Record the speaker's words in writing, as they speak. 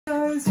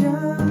dies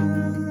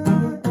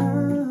young.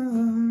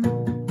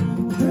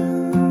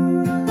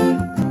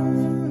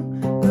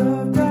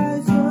 Love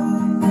dies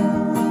young.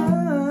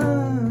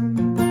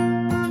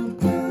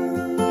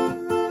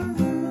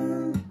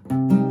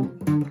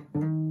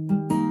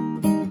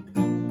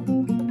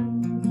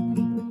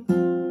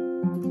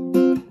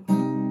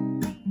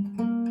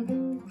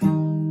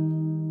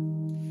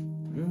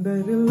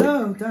 Baby,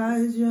 love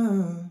dies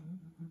young.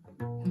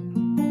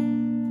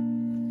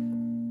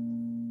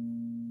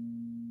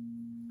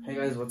 Hey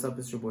guys, what's up?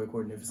 It's your boy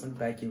Chordnificent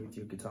back here with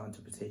your guitar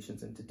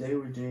interpretations, and today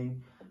we're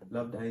doing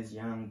Love Dies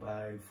Young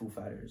by Foo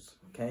Fighters.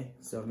 Okay,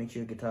 so make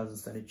sure your guitars are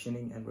started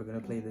tuning, and we're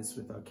gonna play this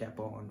with our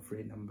capo on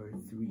fret number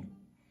 3.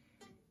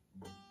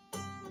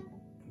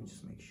 Let me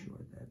just make sure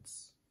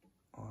that's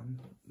on.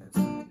 That's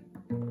on.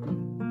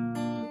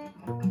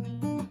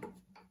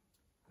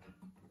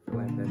 I feel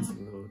like that's a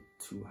little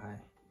too high.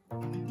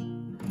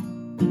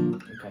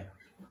 Okay,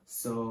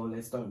 so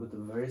let's start with the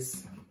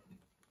verse.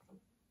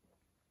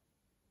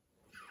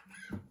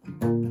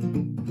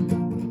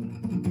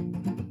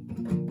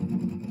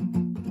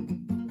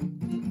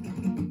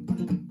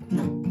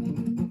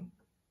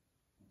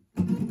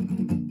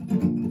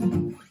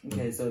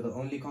 Okay, so the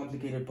only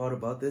complicated part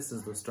about this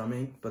is the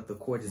strumming, but the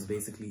chord is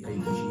basically a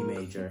G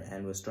major,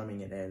 and we're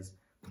strumming it as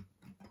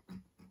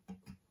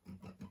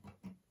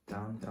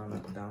down, down,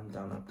 up, down,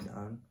 down, up,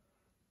 down,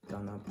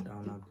 down, up,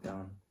 down, up,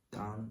 down,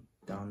 down,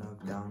 down,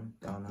 up, down,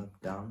 down, up,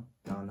 down,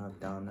 down, up,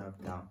 down,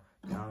 up, down,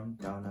 down,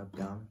 down, up,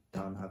 down,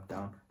 down, up,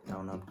 down,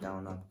 down, up,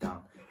 down, up,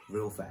 down.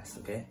 Real fast,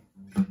 okay?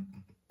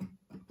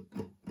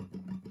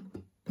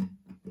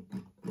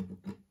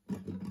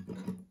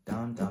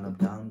 Down, down, up,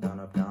 down, down,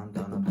 up, down,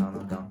 down, up, down,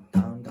 up, down,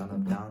 down, down,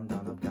 up, down,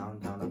 down, up, down,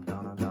 down, up,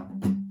 down, up, down.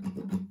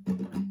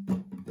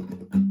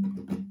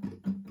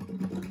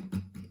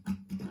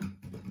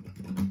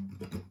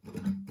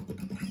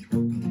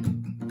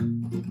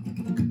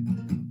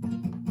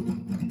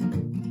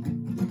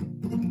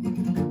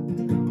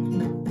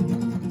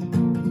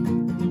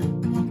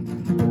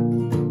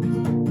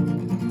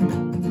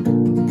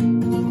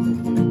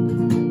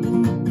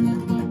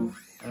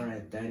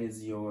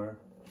 Your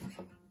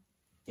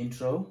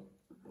intro,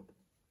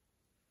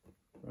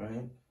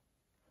 right?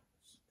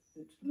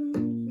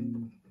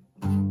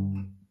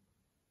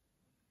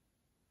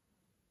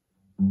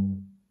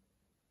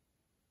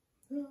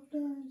 Love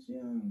dies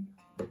young.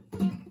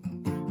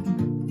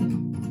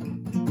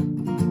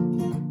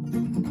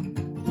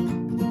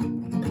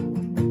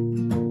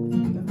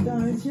 Love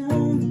dies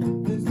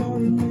young. There's no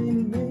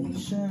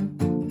animation.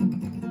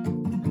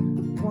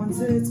 Once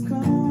it's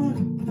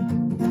gone,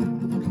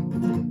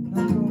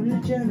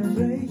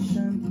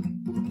 generation.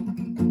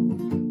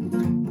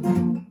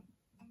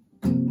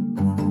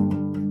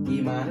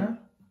 E minor,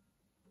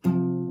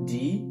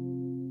 D.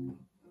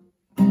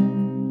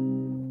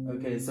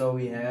 Okay, so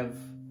we have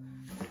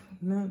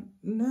na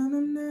na na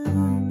na na.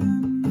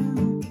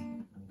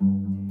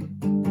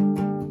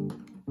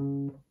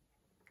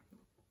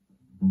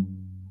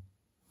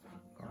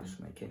 Gosh,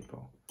 my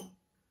capo.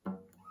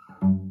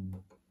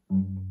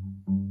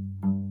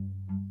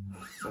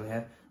 So we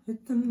have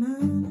it the na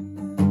na.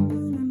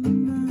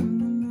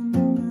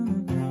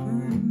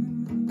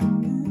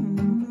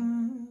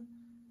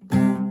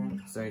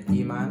 Sorry,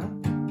 E minor.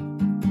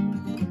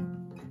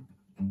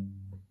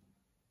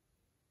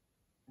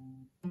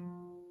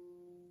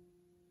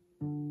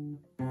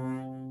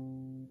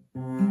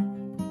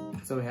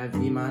 So we have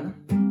E minor,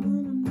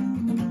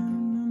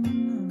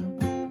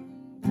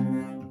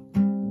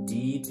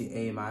 D to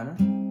A minor,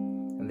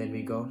 and then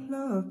we go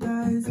love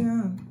dies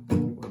young.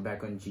 We're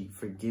back on G.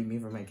 Forgive me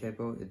for my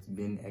capo, it's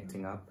been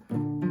acting up. I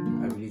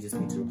really just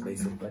need to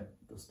replace it, but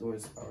those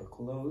doors are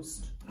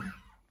closed.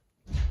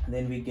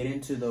 Then we get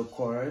into the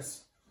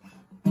chorus.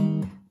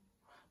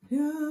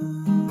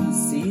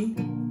 C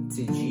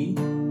to G,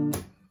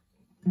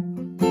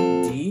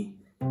 D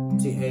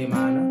to A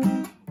minor,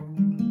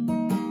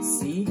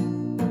 C,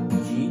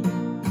 G,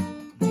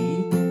 D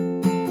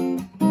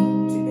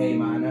to A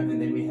minor,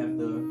 and then we have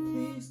the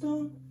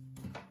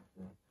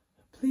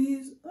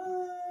please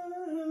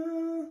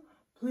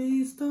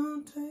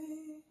don't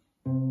take.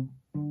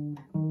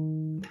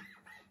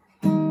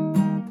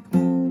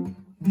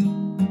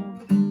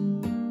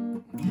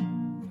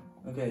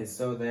 Okay,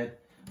 so that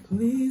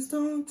please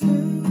don't take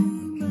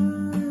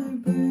my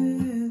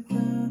breath,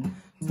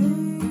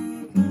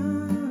 take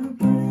my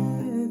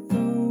breath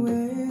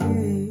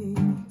away.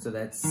 So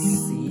that's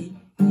C,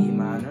 E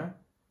minor,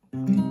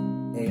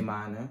 A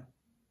minor,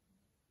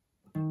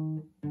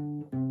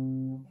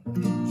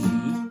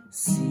 G,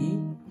 C,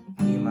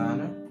 E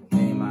minor,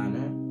 A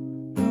minor,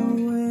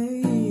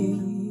 away.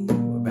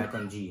 We're back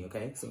on G,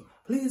 okay? So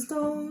please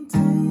don't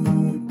take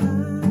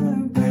my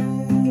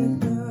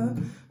breath,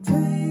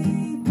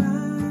 take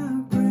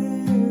my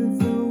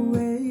breath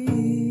away.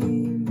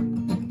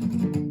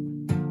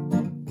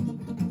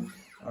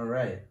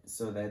 Alright,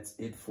 so that's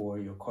it for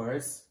your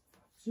chorus.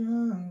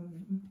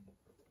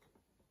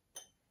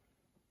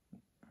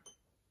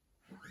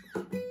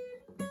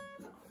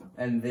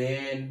 And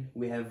then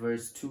we have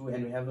verse 2,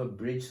 and we have a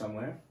bridge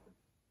somewhere.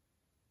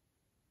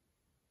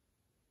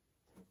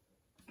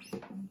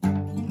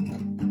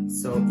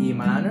 So E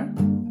minor.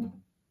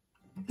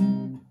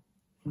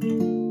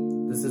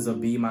 This is a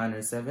B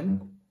minor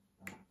 7.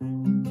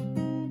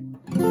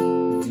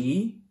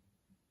 D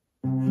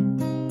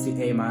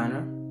to A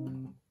minor.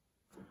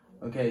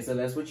 Okay, so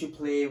that's what you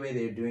play where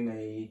they're doing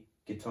a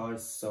guitar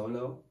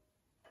solo,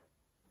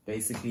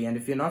 basically. And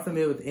if you're not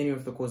familiar with any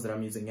of the chords that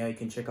I'm using, yeah, you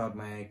can check out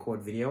my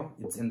chord video.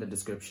 It's in the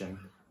description.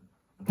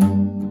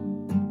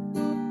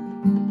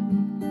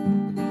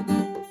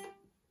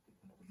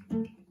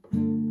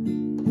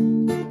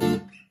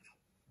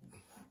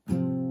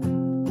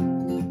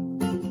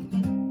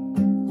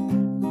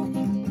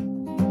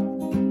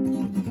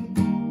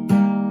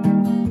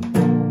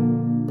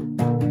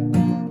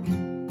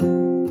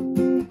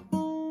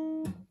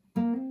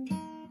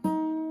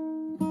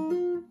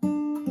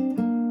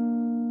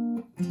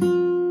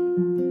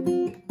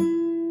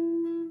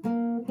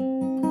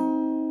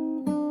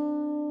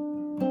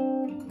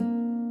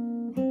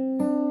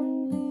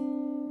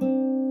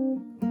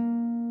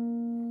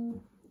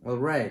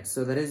 Alright,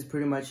 so that is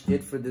pretty much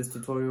it for this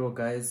tutorial,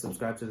 guys.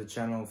 Subscribe to the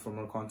channel for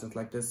more content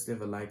like this.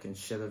 Leave a like and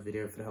share the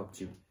video if it helped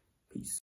you. Peace.